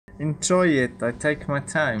enjoy it. I take my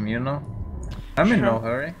time, you know? I'm in no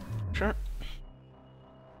hurry. Sure.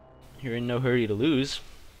 You're in no hurry to lose.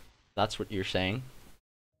 That's what you're saying.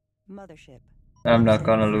 Mothership. I'm not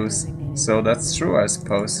gonna lose. So that's true, I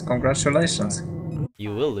suppose. Congratulations. Group You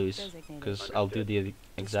 5 will lose, designated. because I'll do the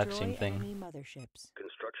exact Destroy same thing. enemy motherships.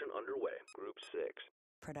 Construction underway. Group 6.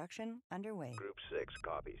 Production underway. Group 6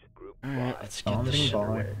 copies. Group Alright, 5. let's get this shit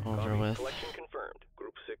Standing by. over Copy. with. Collection confirmed.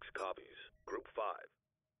 Group 6 copies. Group 5.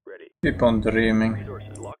 Ready. Keep on dreaming.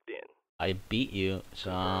 Resources locked in. I beat you,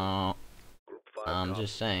 so Group 5 I'm copies.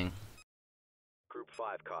 just saying. Group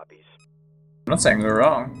 5 copies. I'm not saying you're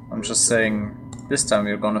wrong. I'm just saying this time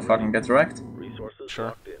you're gonna fucking get wrecked. Resources Sure.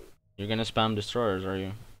 locked in. You're gonna spam destroyers, are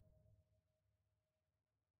you?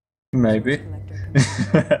 Maybe.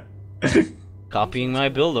 Copying my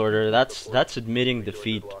build order, that's admitting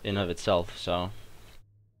defeat in of itself, so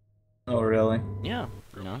Oh, really? yeah,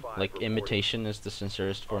 you know, like imitation is the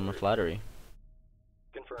sincerest form of flattery.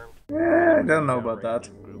 Confirmed. Yeah, I don't know about that.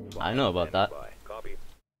 Group I know about that. by. Copy.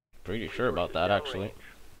 Pretty sure about that, actually.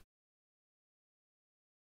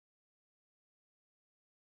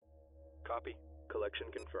 Copy. Collection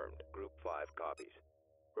confirmed. Group 5 copies.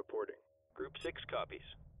 Reporting. Group 6 copies.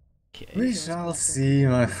 Okay. We shall see,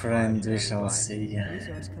 my friend, we shall see.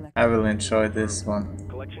 Resource collector. I will enjoy this one.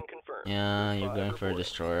 Collection confirmed. Yeah, Group you're 5 going for a reporting.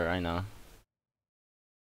 destroyer, I know.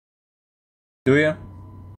 Do you?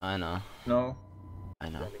 I know. No? I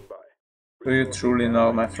know. Standing by. Do you truly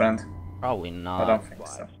know, my friend? Probably I don't not. think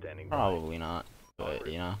so. 5 standing by. Probably not. But,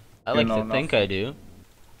 you know. I You like know to think nothing. I do.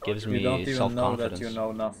 Gives You me don't even know that self-confidence. you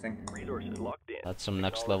know nothing. Resources locked in. That's some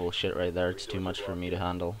next level shit right there. It's too much for me to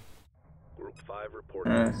handle. Group 5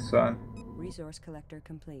 reporting. It's fine. Resource collector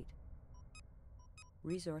complete.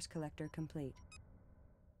 Resource collector complete.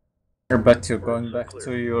 I bet you're going back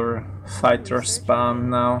to your fighter spam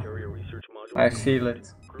now. Carrier research module. I feel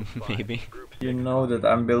it. Group 5. Maybe. Group You 6 know that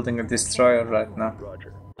I'm building a destroyer right now.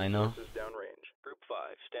 Roger. I know. Resources downrange. Group 5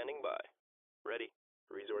 standing by. Ready.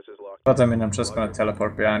 Resources locked. But I mean, I'm just gonna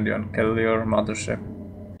teleport behind you and kill your mothership.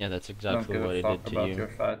 Yeah, that's Don't exactly give what a I fuck did to about you. your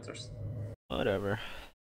fighters. Whatever.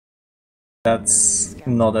 That's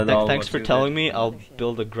not at all Thanks what for you telling did. me. I'll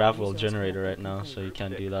build a gravel generator right now, so you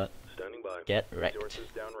can't do that. Standing by. Get wrecked. Resources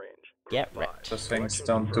downrange. Get Group 5. wrecked. Those things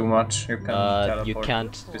don't do much. You can teleport You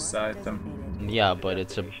can't. beside them. Yeah, but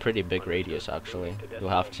it's a pretty big radius actually. You'll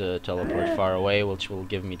have to teleport far away, which will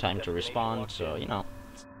give me time to respond. So you know,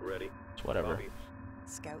 Ready. it's whatever. Copy.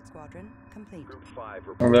 Scout squadron complete. Group 5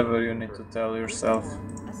 reporting. Whatever you need to tell Group yourself.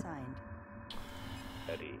 4 assigned.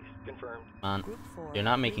 At ease. Confirmed. Man, Group 4. you're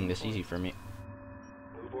not making this easy for me.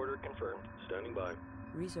 Move order confirmed. Standing by.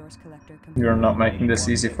 Resource collector complete. You're not making this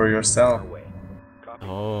easy for yourself. Away. Copy.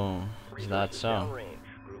 Oh, is that so?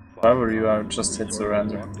 Downrange. Group 5. If I were you, I would just hit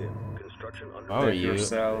surrender. Locked in. Construction If I underway. were Take you,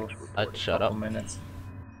 yourself I'd shut couple up. minutes.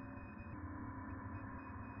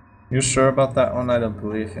 You sure about that one? I don't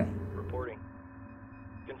believe you. Reporting.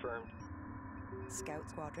 Confirmed. Scout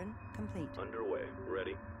squadron complete. Underway.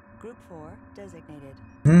 Ready. Group 4 designated.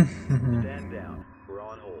 Stand down. We're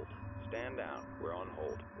on hold. Stand down. We're on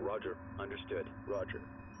hold. Roger. Understood. Roger.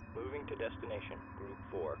 Moving to destination. Group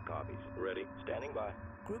 4 copies. Ready. Standing by.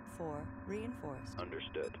 Group 4 reinforced.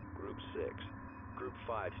 Understood. Group 6. Group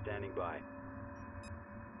 5 standing by.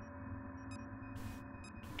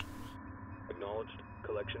 Acknowledged.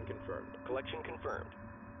 Collection confirmed. Collection confirmed.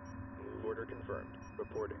 Move order confirmed.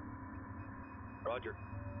 Reporting. Roger.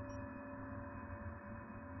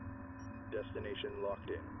 Destination locked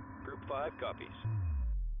in. Group 5 copies.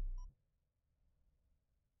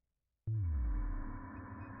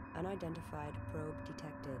 Unidentified probe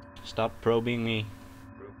detected. Stop probing me.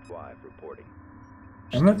 Group 5 reporting.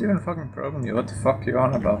 I'm not even fucking probing you. What the fuck are you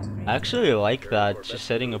on about? I actually like that. Just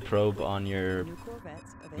setting a probe on your New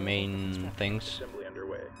corvettes available main for construction. things. Assembly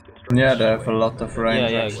underway. Construction Yeah, they have a underway. lot of range. Yeah,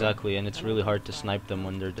 yeah, actually. exactly. And it's really hard to snipe them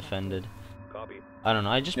when they're defended. Copy. I don't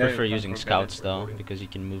know. I just Yeah, you prefer can't using forget scouts it. though, because you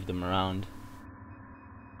can move them around.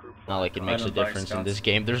 Group 5 Not like it I makes a don't like difference in scouts. this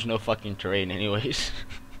game. There's no fucking terrain, anyways.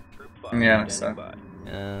 Group 5 Yeah, standing so- by.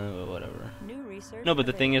 But whatever. New research No, but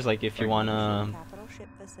the thing is, like, if you wanna capital ship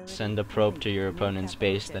facility send a probe to complete. your New opponent's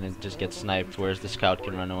capital base, then ships it just gets available for sniped, whereas the scout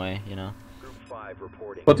can run away, you know? Group 5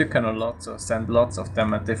 reporting. But you can send lots of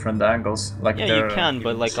them at different angles. Like Yeah, they're you can, but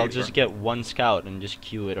even like, I'll cheaper. just get one scout and just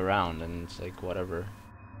queue it around, and it's like, whatever.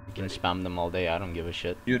 You can spam them all day, I don't give a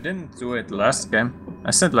shit. You didn't do it last game.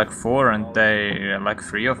 I sent like 4 and they, like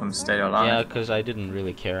 3 of them stayed Yeah, alive. because I didn't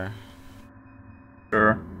really care.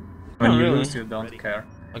 Sure. When Not you really. lose, you don't care.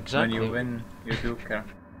 Exactly. When you win, you do care.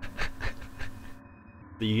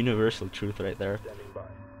 The universal truth right there. Standing by.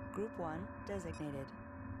 Group 1 designated.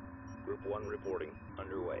 Group 1 reporting.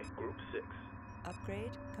 underway. Group 6.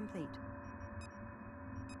 Upgrade complete.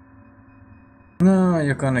 No,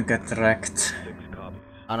 you're gonna get wrecked. 6 copies.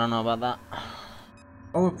 I don't know about that.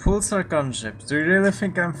 Oh, pulsar gunships. Do you really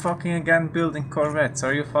think I'm fucking again building corvettes?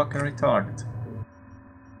 Are you fucking retarded?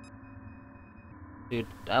 Dude,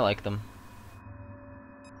 I like them.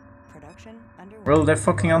 Production underway. Well, they're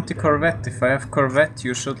fucking anti-corvette. If I have corvette,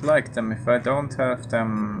 you should like them. If I don't have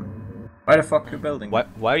them... Why the fuck are you building them?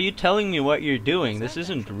 Why are you telling me what you're doing? This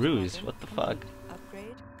isn't ruse. What the fuck?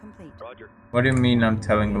 Upgrade complete. Roger. What do you mean I'm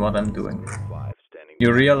telling you what I'm doing? 5 standing You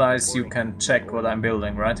by. realize you can check what I'm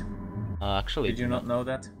building, right? Actually, Did you not know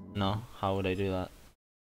that? No. How would I do that?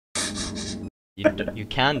 You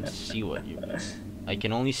can't see what you. I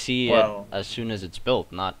can only see Well. it as soon as it's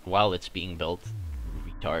built, not while it's being built.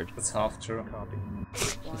 Retard. That's half true. Copy.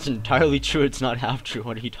 It's entirely true. It's not half true.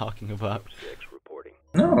 What are you talking about? 6 reporting.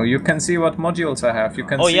 No, you can see what modules I have. You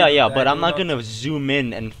can Oh see yeah, that yeah, I but I'm do not gonna zoom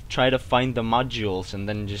in and try to find the modules and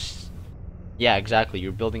then just. Yeah, exactly.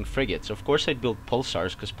 You're building frigates. Of course, I'd build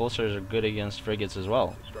pulsars because pulsars are good against frigates as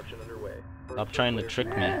well. Construction underway. Stop trying to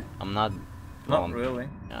trick me. I'm not. Not well, really.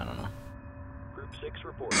 I don't know. Group 6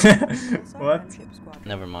 reporting. Pulsar What? gunship squadron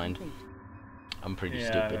Never mind. complete. I'm pretty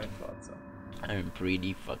Yeah, stupid. I thought so. I'm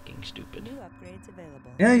pretty fucking stupid. New upgrades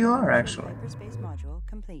available. Yeah, you are actually. Hyperspace module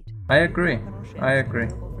complete. I agree. Orbital ships I agree.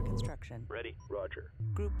 available for construction. Ready. Roger.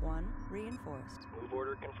 Group 1 reinforced. Move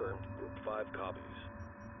order confirmed. Group 5 copies.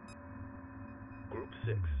 Group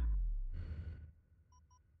 6.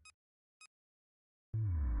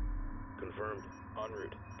 Confirmed. En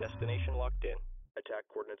route. Destination locked in. Attack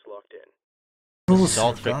coordinates locked in.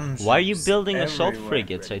 Assault frigates. Why are you building assault everywhere.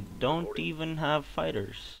 frigates? I don't even have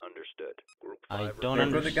fighters. Understood. Group 5 I don't They're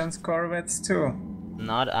understand. good against corvettes too.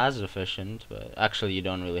 Not as efficient, but actually you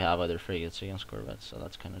don't really have other frigates against corvettes, so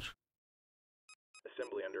that's kind of true.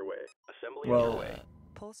 Assembly underway. Assembly Well, underway.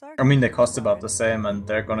 Pulsar I mean, they gunship cost about the squadron same, and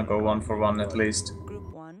they're gonna go 1 for 1 at least.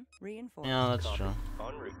 Group 1 reinforced. Yeah, that's Copy. true.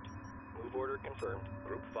 En route. Move order confirmed.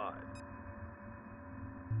 Group 5.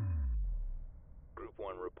 Group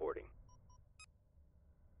 1 reporting.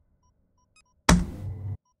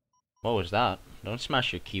 What was that? Don't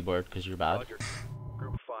smash your keyboard because you're bad. Roger.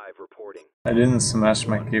 Group 5 reporting. I didn't smash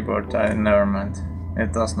my keyboard, never mind.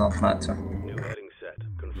 It does not matter. New heading set.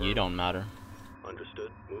 Confirmed. You don't matter. Understood.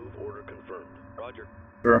 Move order confirmed. Roger.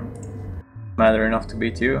 Sure. Matter enough to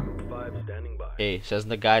beat you. Group 5 standing by. Hey, says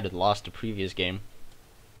the guy that lost the previous game.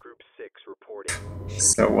 Group 6 reporting.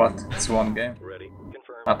 So what? It's one game. Ready.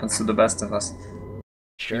 Confirmed. Happens to the best of us.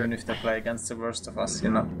 Sure, Even if they play against the worst of us, you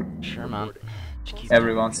know. sure, man. Just keep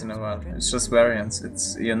Every once in a while. It's just variance.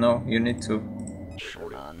 It's, you know, you need to Sure,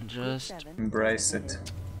 man. Just 7 embrace it.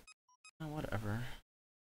 whatever.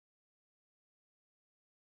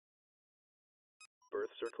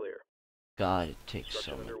 Berths are clear. God, it takes so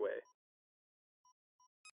Construction much. underway.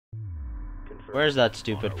 Confirmed. Where's that On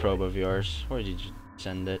stupid our probe way. of yours? Where did you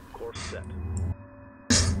send it? Course set.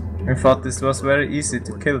 I thought this was very easy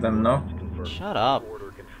to kill them, no? Confirmed. Shut up.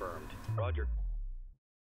 Order confirmed. Roger.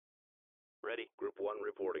 Ready. Group 1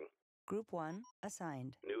 reporting. Group 1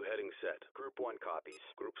 assigned. New heading set. Group 1 copies.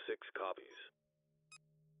 Group 6 copies.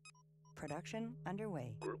 Production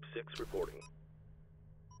underway. Group 6 reporting.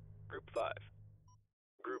 Group 5.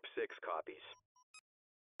 Group 6 copies.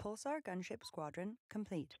 Pulsar gunship squadron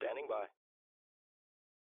complete. Standing by.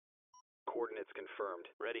 Coordinates confirmed.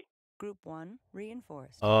 Ready. Group 1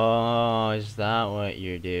 reinforced. Oh, is that what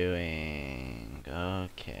you're doing?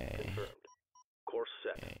 Okay. Confirmed. Course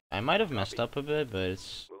set. Okay. I might have messed up a bit, but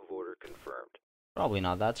it's Move order confirmed. probably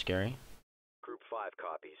not that scary. Group 5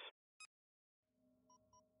 copies.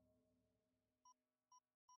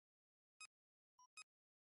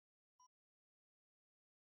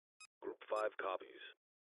 Group 5 copies.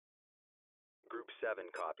 Group 7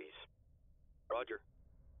 copies. Roger.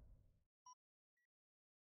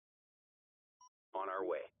 On our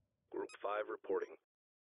way. Group 5 reporting.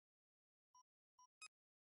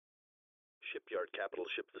 Shipyard capital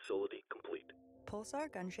ship facility complete. Pulsar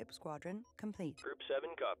gunship squadron complete. Group 7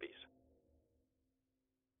 copies.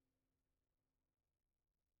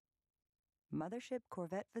 Mothership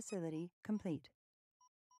corvette facility complete.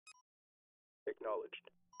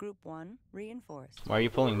 Acknowledged. Group 1 reinforced. Why are you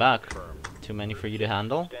pulling back? Too many for you to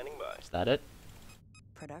handle? Standing by. Is that it?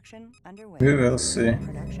 Production underway. We will see.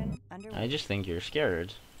 Production underway. I just think you're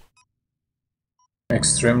scared.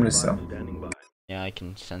 Extremely so. Standing by. Yeah, I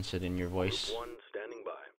can sense it in your voice. Group 1 standing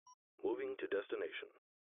by. Moving to destination.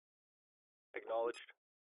 Acknowledged.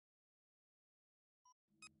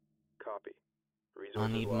 Copy. I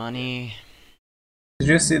Resources need locked in. money. Did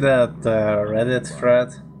you see that Reddit thread?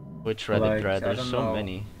 Which Reddit Like, thread? I There's don't so know.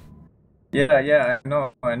 many. Yeah, I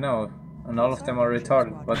know, and all of them are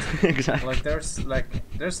retarded. But Exactly.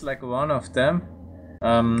 there's like one of them.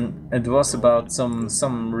 It was about some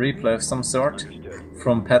replay of some sort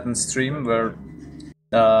from Patton's stream where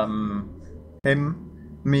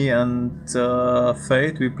me and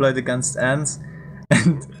Fate, we played against ants,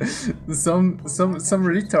 and some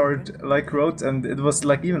retard like wrote, and it was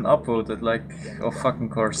like even upvoted, like oh fucking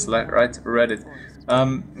course, like right Reddit.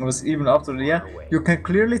 It was even upvoted. Yeah, you can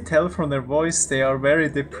clearly tell from their voice they are very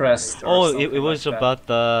depressed or Oh, something it was like that.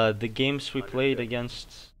 about the games we played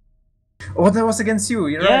against. Oh, that was against you.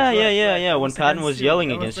 You're Yeah, right. yeah. That When was Patton was against yelling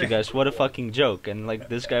That against was you guys, what a fucking joke. And like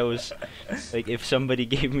this guy was like, if somebody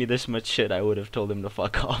gave me this much shit, I would have told him to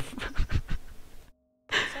fuck off.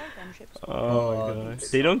 Oh my god.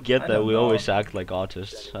 They don't get that we always act like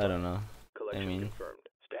autists. I don't know. I mean,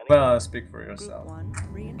 well, speak for yourself.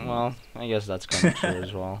 well, I guess that's kind of true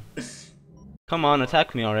as well. Come on,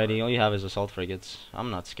 attack me already. All you have is assault frigates.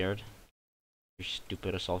 I'm not scared. You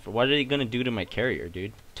stupid assault frigate. What are you gonna do to my carrier,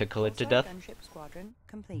 dude? Tickle it to death?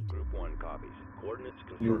 Group 1 copies. Coordinates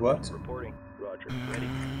confirmed. You what? Reporting. Roger. Ready.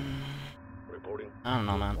 Reporting. I don't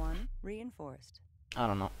know, man. Reinforced. I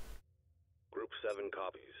don't know. Group 7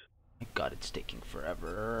 copies. My god, it's taking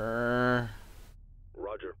forever.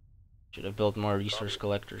 Roger. Should have built more resource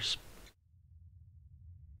collectors.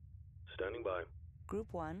 Standing by. Group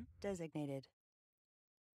 1 designated.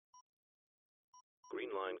 Green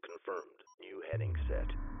line confirmed. New heading set.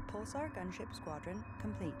 Pulsar gunship squadron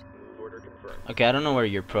complete. Move order confirmed. Okay, I don't know where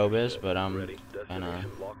your probe is, but Ready. kinda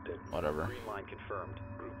Destination locked in. whatever. Green line confirmed.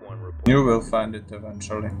 Group 1 report. You will find it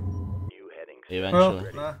eventually. New heading set.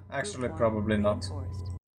 Eventually. Well, actually, Group 1 probably not. reinforced.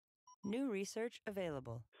 New research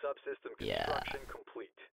available. Subsystem Yeah. construction complete.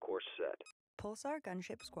 Course set. Pulsar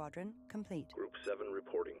gunship squadron complete. Group 7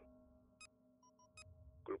 reporting.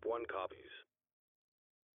 Group 1 copies.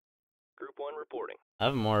 Group 1 reporting. I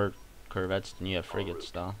have more corvettes than you have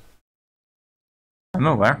frigates, though. I'm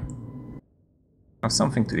aware. Have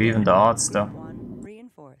something to even the odds, Group though. 1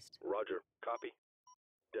 reinforced. Roger. Copy.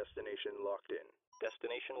 Destination locked in.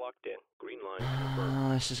 Destination locked in. Green line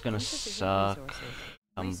confirmed. This is gonna Insufficient suck. resources.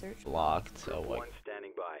 I'm Research blocked. Oh, Group wait. 1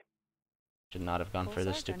 standing by. Should not have gone for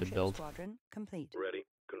this Pulsar stupid gunship build. Squadron complete. Ready.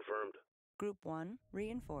 Confirmed. Group 1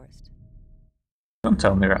 reinforced. Don't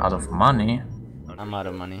tell me you're out of money. I'm out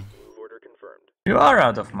of money. Move order confirmed. You are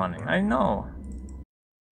out of money, I know.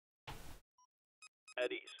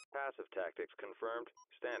 At ease. Passive tactics confirmed.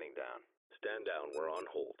 Standing down. Stand down. We're on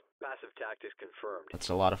hold. Passive tactics confirmed. That's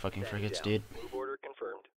a lot of fucking Standing frigates, down. dude. Move order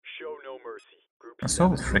confirmed. Show no mercy. Group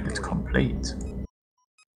Assault 7 frigate reporting. complete.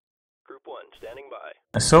 Group 1 standing by.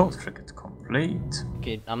 Assault frigate complete.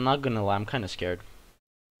 Okay, I'm not gonna lie, I'm kinda scared.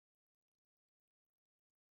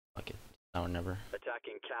 Fuck it. Now or never.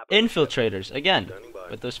 Attacking capital. Infiltrators, again! Standing by.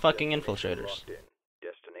 With those fucking Destination infiltrators. locked in.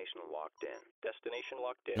 Destination locked in. Destination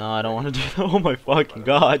locked in. No, I don't wanna do that. Oh my fucking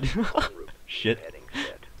god. Shit. Heading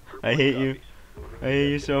set. Group I 1 hate you. copies. Moving I to hate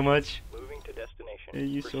you so destination. much. Moving to destination. I hate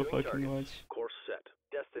you so Pursuing fucking targets. much. Course set.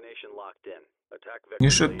 Destination locked in. Attack vector. You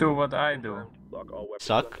should laid. do what I do. Confirmed. Lock all weapons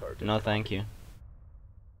on Suck? target. No, thank you.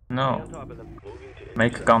 No. On top of them. Moving to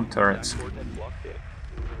Make intercept. gun turrets. Attack coordinates locked in.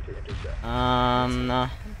 Moving to intercept. No.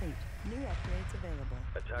 Complete. New upgrades available.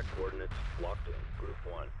 Attack coordinates locked in. Group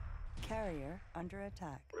 1. Carrier under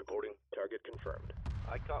attack. Reporting. Target confirmed.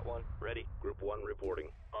 I caught one. Ready. Group 1 reporting.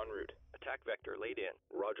 En route. Attack vector laid in.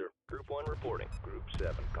 Roger. Group 1 reporting. Group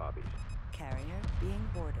 7 copies. Carrier being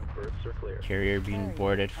boarded. Berths are clear. Carrier being Carrier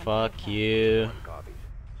boarded, under fuck attack. you. 1 copies.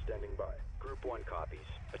 Standing by. Group 1 copies.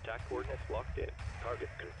 Attack coordinates locked in. Target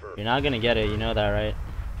confirmed. You're not gonna get it, you know that, right?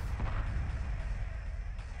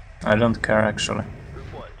 I don't care actually.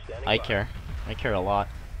 Group 1 standing I by. care. I care a lot.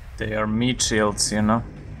 They are meat shields, you know.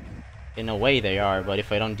 In a way they are, but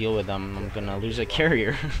if I don't deal with them, I'm gonna lose a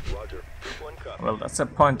carrier. Roger. Group 1 copies. Well, that's the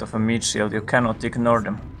point of a meat shield, you cannot ignore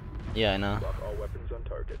them. Yeah, I know. Lock all weapons on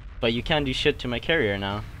target. But you can't do shit to my carrier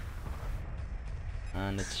now.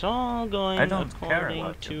 And it's all going I don't care according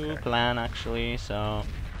about your to carrier. plan, actually, so...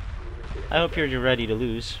 Moving to I hope intercept. you're ready to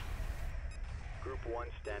lose. Group 1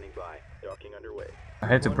 standing by. Docking underway. I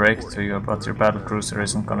hate to break it to you, but your battle cruiser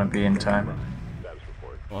isn't gonna be in time. Status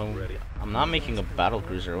report. Well, Ready. I'm not making a battle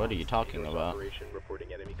cruiser, what are you talking about? Operation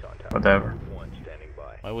reporting enemy contact. Whatever. Group 1 standing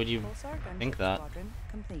by. Why would you Pulsar gunship think that? squadron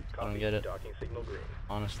complete. I don't Copy. get it. Docking signal green.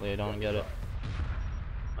 Honestly, I don't get it.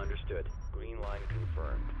 Understood. Green line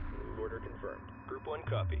confirmed. Move order confirmed. Group 1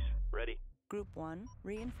 copies. Ready. Group 1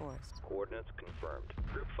 reinforced. Coordinates confirmed.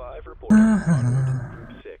 Group 5 reporting. En route.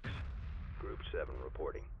 Group 6. Group 7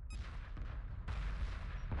 reporting.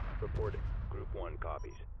 Reporting. Group 1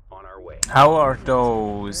 copies. On our way. How are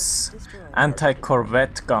those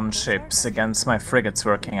anti-corvette gunships against my frigates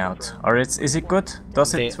working out? Or is it good?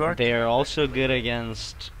 Does it work? They are also good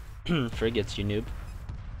against frigates, you noob.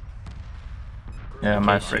 Yeah, In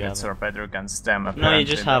my case you frigates are haven't. better against them, No, apparently. you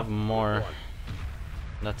just have more.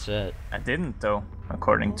 That's it. I didn't, though,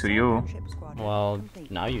 according to you. Well,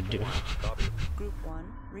 now you do. Group 1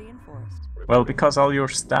 reinforced. Well, because all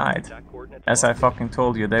yours died. As I fucking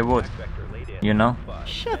told you they would. You know?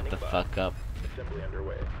 Shut the fuck up. Assembly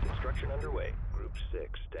underway. Construction underway. Group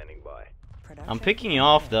 6 standing by. I'm picking you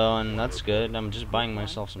off though, and that's good. I'm just buying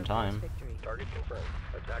myself some time. Target confirmed.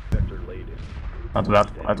 Attack vector laid in.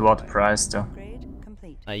 At what price, though? Upgrade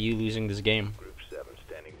complete. You losing this game. Group 7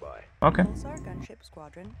 standing by. Okay, Pulsar gunship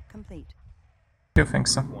squadron complete. you think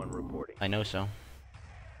so? 1 reporting. I know so.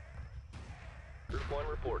 Group 1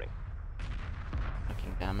 reporting.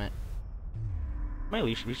 Fucking damn it. My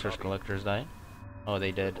resource collectors died. Oh,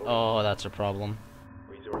 they did. Oh, that's a problem.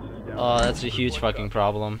 Resources down. Oh, that's a huge fucking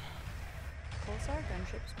problem. Pulsar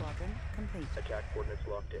gunship squadron complete. Attack coordinates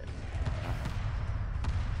locked in.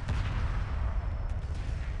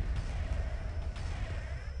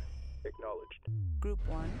 Acknowledged. Group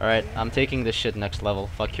 1. Alright, I'm taking this shit next level.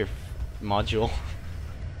 Fuck your module.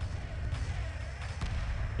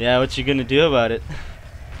 Yeah, what you gonna do about it?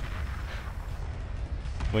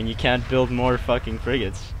 When you can't build more fucking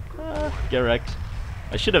frigates. Get wrecked.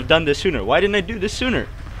 I should have done this sooner. Why didn't I do this sooner?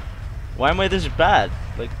 Why am I this bad?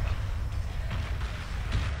 Like...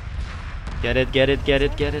 Get it, get it, get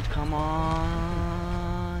it, get it. Come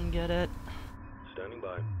on. Get it. Standing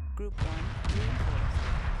by. Group 1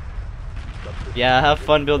 reinforced. Yeah, have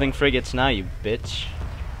fun building frigates now, you bitch.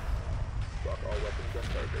 Lock all weapons on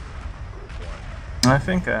target. Group 1. I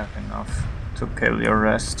think I have enough to kill your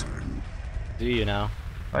rest. Do you now?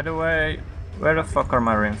 By the way, where the fuck are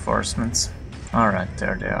my reinforcements? Alright,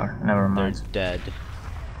 there they are. Never They're mind. dead.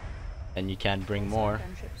 And you can't bring more.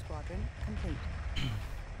 Gunship squadron complete.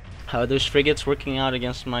 How are those frigates working out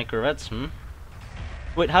against my corvettes, hmm?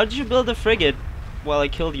 Wait, how did you build a frigate while I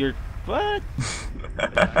killed your... What?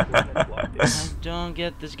 I don't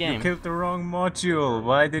get this You game. killed the wrong module.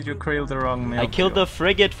 Why did you kill the wrong module? I killed the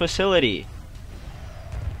frigate facility.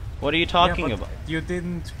 What are you talking but about? You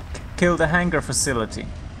didn't kill the hangar facility.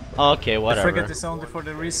 Okay, The whatever. frigate is only for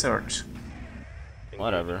the research.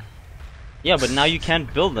 Whatever. Yeah, but now you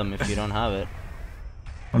can't build them if you don't have it.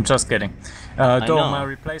 I'm just kidding. Though know. my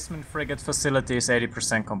replacement frigate facility is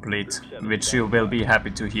 80% complete, which you will be happy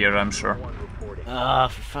to hear, I'm sure. 1 reporting. Ah,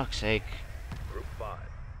 for fuck's sake. Group 5.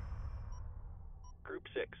 Group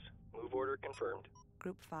 6. Move order confirmed.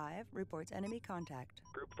 Group 5 reports enemy contact.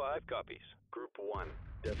 Group 5 copies. Group 1.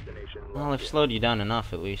 Destination Well, locked I've in. slowed you down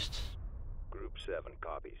enough, at least. Group 7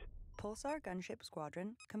 copies. Pulsar gunship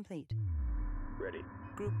squadron complete. Ready.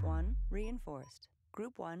 Group 1 reinforced.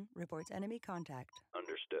 Group 1 reports enemy contact.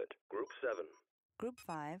 Understood. Group 7. Group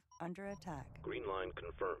 5 under attack. Green line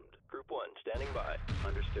confirmed. Group 1 standing by.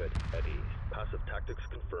 Understood. At ease. Passive tactics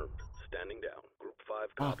confirmed. Standing down. Group 5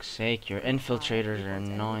 Fuck's copies. sake, your Group 5 infiltrators are reports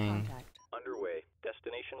enemy annoying. contact. Underway.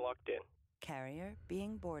 Destination locked in. Carrier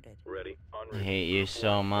being boarded. Ready. En I route. hate you Group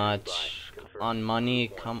so 1 much. standing by. Confirmed. On money,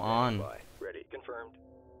 Group 1 come standing on. by. Ready. Confirmed.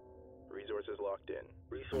 Resources locked in.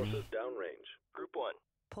 Resources downrange. Group 1.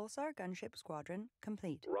 Pulsar gunship squadron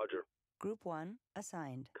complete. Roger. Group 1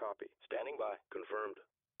 assigned. Copy. Standing by. Confirmed.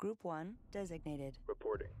 Group 1 designated.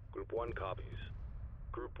 Reporting. Group 1 copies.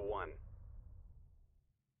 Group 1.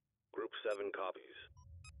 Group 7 copies.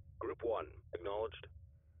 Group 1. Acknowledged.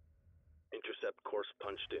 Intercept course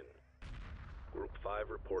punched in. Group 5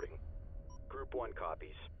 reporting. Group 1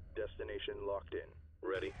 copies. Destination locked in.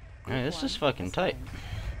 Ready. Alright, this is Group 1 fucking tight. assigned.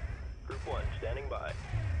 Group 1 standing by.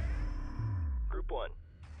 Group 1.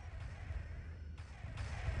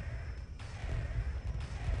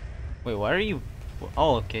 Wait, why are you...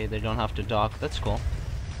 Oh, okay, they don't have to dock. That's cool.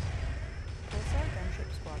 Pulsar gunship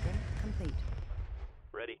squadron complete.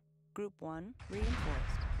 Ready. Group 1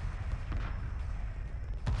 reinforced.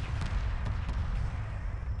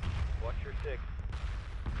 Watch your 6.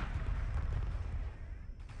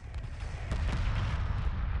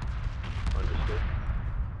 Understood.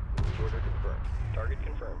 Move order confirmed. Target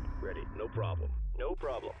confirmed. Ready. No problem. No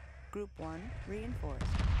problem. Group 1 reinforced.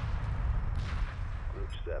 Group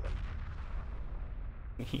 7.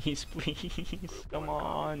 Please, please. Come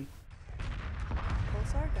on.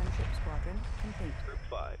 Pulsar gunship squadron complete. Group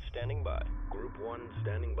 5 standing by. Group 1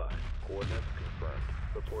 standing by. Coordinates confirmed.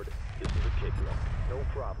 Reporting. This is a cakewalk. No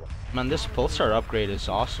problem. Man, this pulsar upgrade is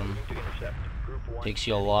awesome. Moving to intercept. Group 1. Takes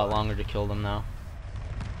you a lot longer to kill them now.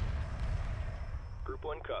 Group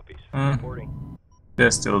 1 copies. Hmm. Reporting.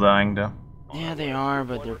 They're still dying though. Yeah, they are,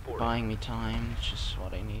 but they're buying me time, which is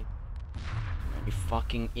what I need. You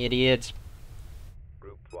fucking idiots.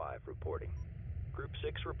 Group 5 reporting. Group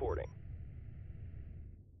 6 reporting.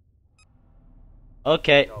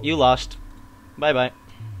 Okay, you lost. Bye bye.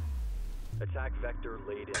 Attack vector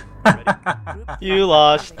laid in. Ready? You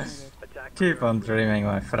lost. Attack Keep on dreaming,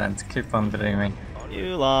 my friend. Keep on dreaming.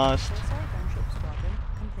 You lost. Pulsar gunship squadron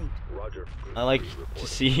complete. Roger. Group I like 3 to reporting.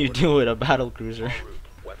 see you do it a battle cruiser. En route.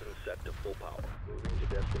 Weapons set to full power. Moving to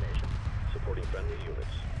destination. Supporting friendly units.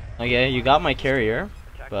 Okay, you got my carrier,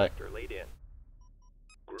 Attack but vector laid in.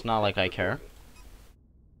 it's not like I care.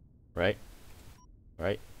 Right?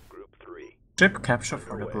 Right? Group 3. Ship capture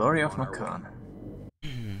for the glory of Makan.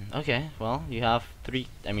 Okay, well, you have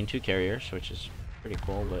two carriers, which is pretty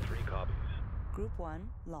cool, but 3 copies. Group 1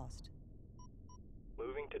 lost.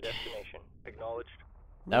 Moving to destination. Acknowledged.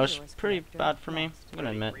 that was Resource pretty collector bad for me, lost. I'm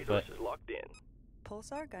gonna admit, but Resources locked in.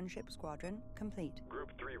 Pulsar gunship squadron complete.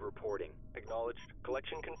 Group 3 reporting. Acknowledged.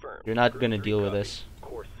 Collection confirmed. you're not Group gonna 3 deal with copies. this.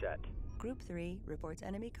 Course set. Group 3 reports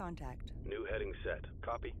enemy contact. New heading set.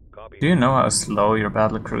 Copy. Copy. Do you know how slow your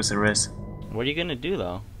battle cruiser is? What are you gonna do,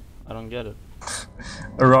 though? I don't get it.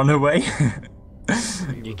 Run away?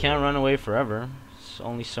 You can't run away forever. It's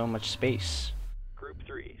only so much space. Group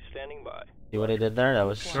 3 standing by. See what I did there? That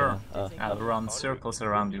was Sure. I'll run circles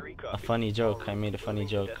around you. 3 a copies. funny joke. I made a funny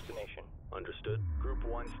Moving to joke. Destination. Understood. Group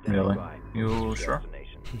 1 standing Really? by. You Moving to sure?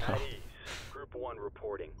 Destination. No. At ease. Group 1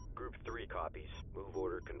 reporting. Group 3 copies. Move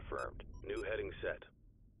order confirmed. New heading set.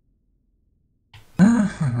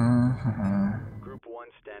 Group 1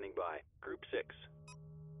 standing by. Group 6.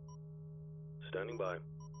 Standing by.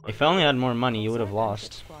 If I only had more money, you would have Pulsar gunship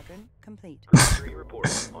lost. Squadron complete. Group 3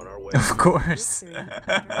 reporting. On our way. Of course.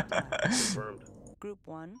 Confirmed. Group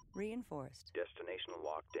 1 reinforced. Destination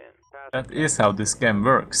locked in. That is how this game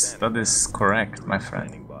works. That is correct, my friend.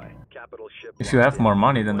 Standing by. Capital ship If you have locked more in.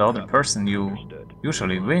 money than the other 1 person, you Understood.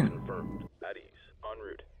 usually win. Confirmed. At ease. En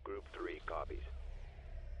route. Group 3 copies.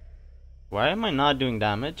 Why am I not doing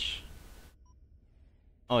damage?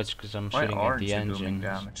 Oh, it's because I'm Why shooting at aren't the you doing engines.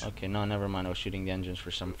 damage? Okay, no, never mind. I was shooting the engines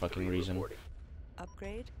for some fucking reason. Reporting.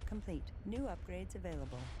 Upgrade complete. New upgrades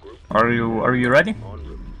available. Group Are you ready? en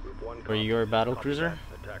route. Group 1 Were you your battle Copy cruiser?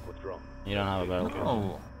 that. Attack withdrawn. You don't have a battle cruiser.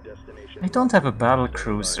 No. Destination I don't have a battle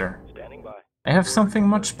cruiser. standing by. I have something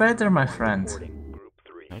much better, my friend. Reporting. Group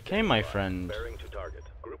 3. Okay, my friend. Bearing to target.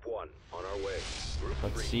 Group 1 on our way. Group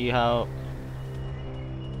Let's 3. see how...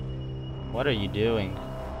 What are you doing?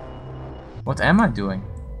 What am I doing?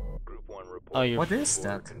 Group 1 report. Oh, you're... What is Order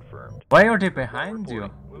that? confirmed. Why are they behind you?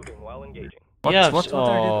 Reporting. Moving while engaging. What, yeah, what are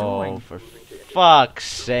they oh, doing? for fuck's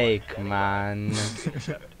sake, man.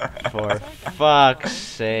 For fuck's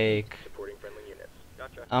sake. Supporting friendly units.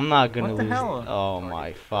 Gotcha. I'm not gonna What the lose. hell? Oh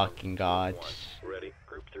my fucking god. Ready.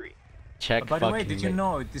 Group 3. Check By the way, fucking did you it.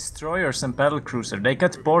 know destroyers and battlecruiser, they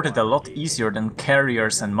get boarded a lot easier than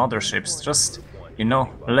carriers and motherships? Just, you know,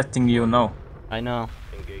 letting you know. I know.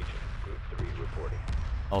 Engaging. Group 3 reporting.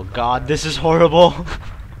 Oh god, this is horrible.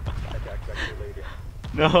 Attack vector laid in.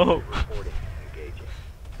 No. Reporting. Engaging.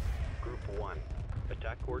 Group 1.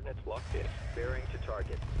 Attack coordinates locked in. Bearing to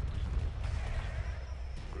target.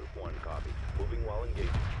 Group 1 copies. Moving while engaging.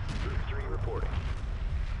 Group 3 reporting.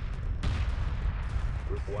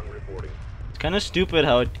 Group 1 reporting. It's kind of stupid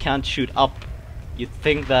how it can't shoot up. You'd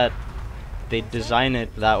think that they design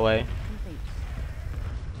it that way.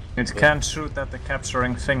 Complete. It can't shoot at the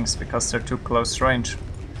capturing things because they're too close range.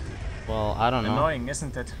 Well, I don't know. Annoying,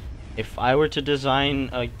 isn't it? If I were to design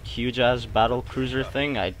a huge ass battle cruiser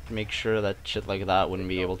thing, I'd make sure that shit like that wouldn't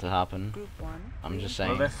be able to happen. Group 1. I'm just Well,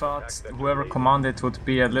 saying. they thought whoever commanded would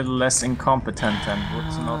be a little less incompetent and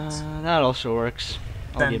would not That also works.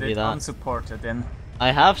 I'll send give you it that. unsupported in.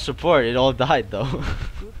 I have support. It all died though.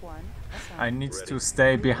 Group 1 assigned. I need to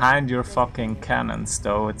stay behind your fucking cannons,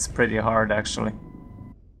 though. It's pretty hard, actually.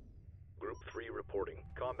 Group 3 reporting.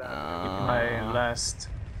 Combat. My last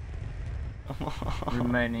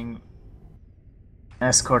remaining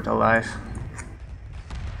escort alive.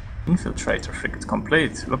 Infiltrator frigate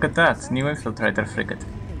complete. Look at that, new infiltrator frigate.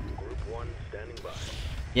 Group 1 standing by.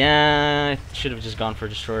 Yeah, I should have just gone for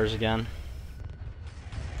destroyers again.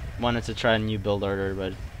 Wanted to try a new build order,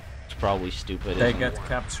 but it's probably stupid. They isn't get it?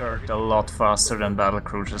 captured a lot faster than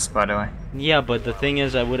battlecruisers, by the way. Yeah, but the thing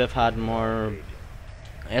is, I would have had more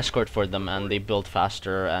escort for them, and they build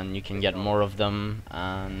faster, and you can get more of them,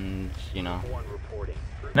 and you know, 1 reporting.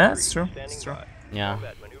 Group Yeah, 3 it's true. standing It's true. by. yeah.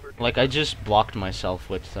 Combat maneuver Like I just blocked myself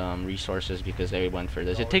with resources because they went for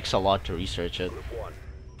this. It takes a lot to research it. Group 1.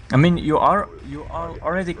 I mean, you are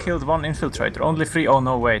already killed one infiltrator. Only 3. Oh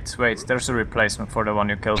no, wait. There's a replacement for the one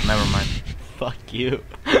you killed. Never mind. Fuck you.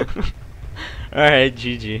 Alright,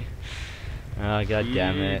 GG. Oh, god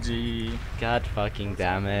damn it. GG. God fucking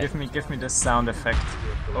damn it. Give me the sound effect.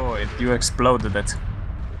 Oh, you exploded it.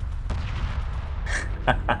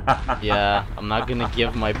 Yeah, I'm not gonna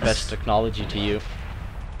give my best technology to you.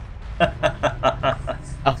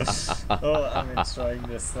 Oh, I'm enjoying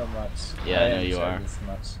this so much. Yeah, I know you are. This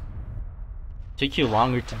much. Took you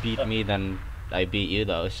longer to beat me than I beat you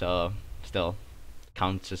though, so still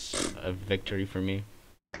counts as a victory for me.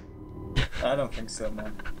 I don't think so,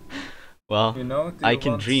 man. Well, You know, I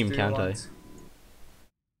can dream, can't I? want...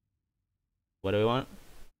 What do we want?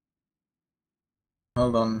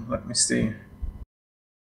 Hold on, let me see.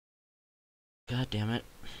 God damn it.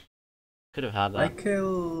 Could have had I that.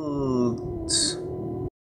 killed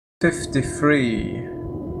 53.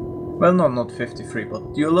 Well, no, not 53,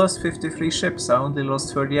 but you lost 53 ships. I only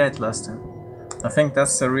lost 38 last time. I think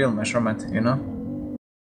that's the real measurement, you know?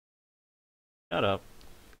 Shut up.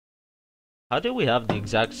 How do we have the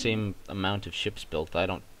exact same amount of ships built? I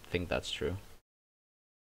don't think that's true.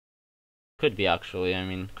 Could be actually, I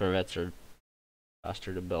mean, corvettes are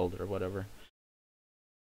faster to build or whatever.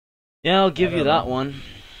 Yeah, I'll give you that one.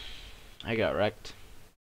 I got wrecked.